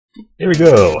Here we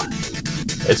go.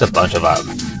 It's a bunch of them,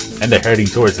 and they're heading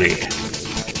towards me.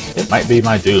 It might be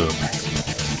my doom.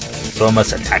 So I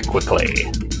must attack quickly.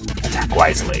 Attack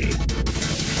wisely.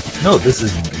 No, this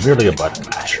is merely a button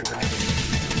masher.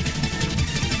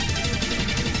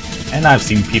 And I've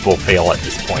seen people fail at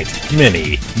this point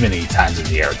many, many times in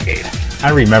the arcade.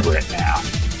 I remember it now.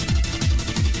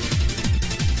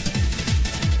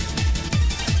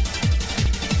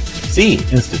 See?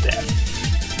 Instant death.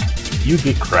 You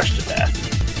get crushed to death.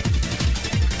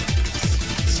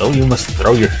 So you must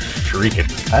throw your shuriken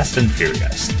fast and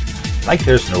furious, like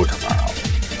there's no tomorrow.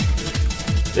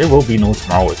 There will be no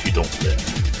tomorrow if you don't live.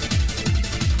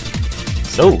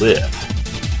 So live.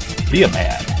 Be a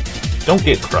man. Don't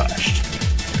get crushed.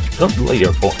 Don't let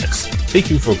your opponents take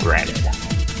you for granted.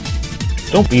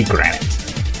 Don't be granite.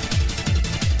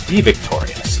 Be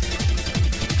victorious.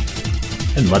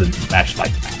 And let it smash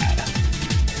like mad.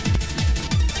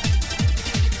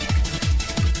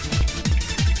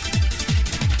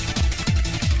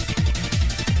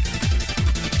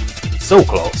 So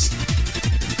close.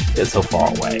 It's so far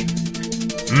away.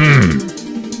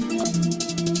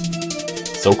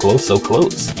 So close, so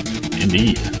close.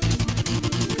 Indeed.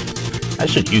 I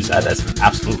should use that as an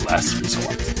absolute last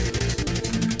resort.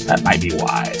 That might be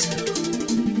wise.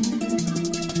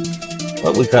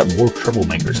 But we've got more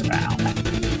troublemakers around.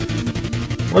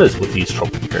 What is with these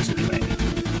troublemakers anyway?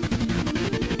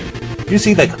 You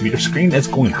see that computer screen? It's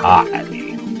going hot at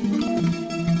me.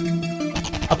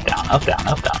 Up, down, up, down,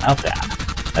 up, down, up, down.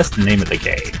 That's the name of the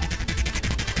game.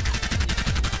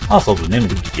 Also, the name of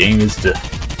the game is to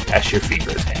cash your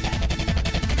fingers in.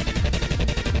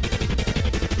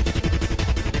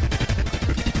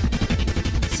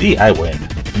 See, I win.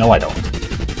 No, I don't.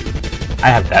 I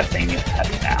have that thing at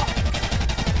me now.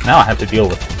 Now I have to deal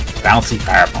with bouncy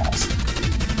fireballs.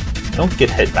 Don't get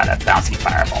hit by that bouncy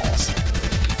fireballs.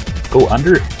 Go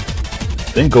under,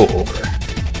 then go over.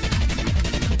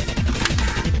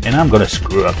 And I'm gonna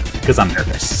screw up because I'm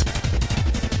nervous.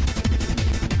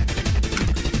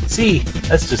 See,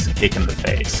 that's just a kick in the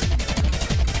face.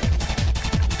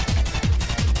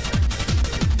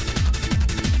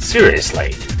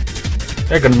 Seriously,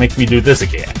 they're gonna make me do this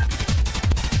again.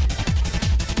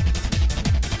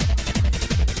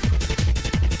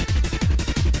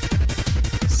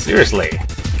 Seriously.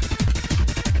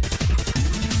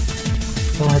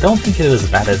 Well, I don't think it was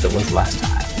as bad as it was last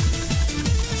time.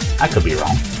 I could be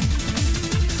wrong.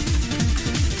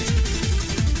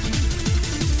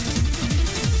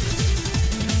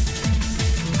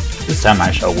 This time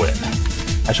I shall win.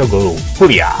 I shall go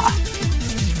Hooyah!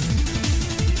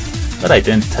 But I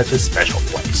didn't touch a special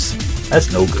place.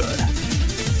 That's no good.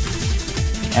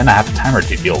 And I have a timer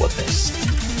to deal with this.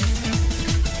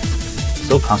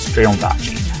 So concentrate on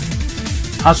dodging.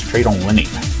 Concentrate on winning.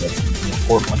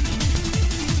 Importantly.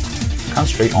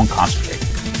 Concentrate on concentrating.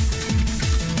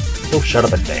 So shut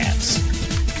up and dance.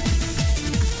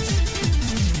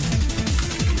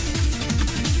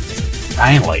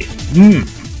 Finally.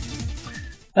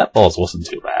 That balls wasn't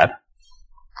too bad.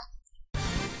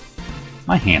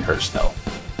 My hand hurts though.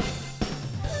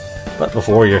 But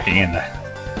before your hand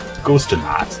goes to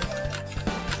naught,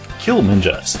 kill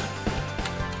ninjas.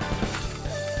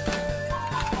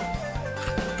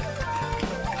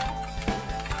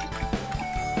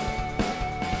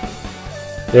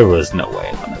 There was no way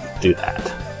I'm gonna do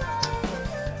that.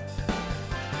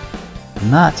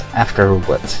 Not after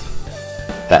what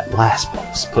that last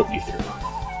boss put me through.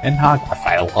 And now I gotta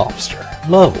fight a lobster.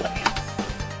 Lovely.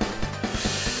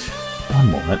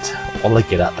 One moment while I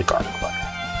get out the garlic button.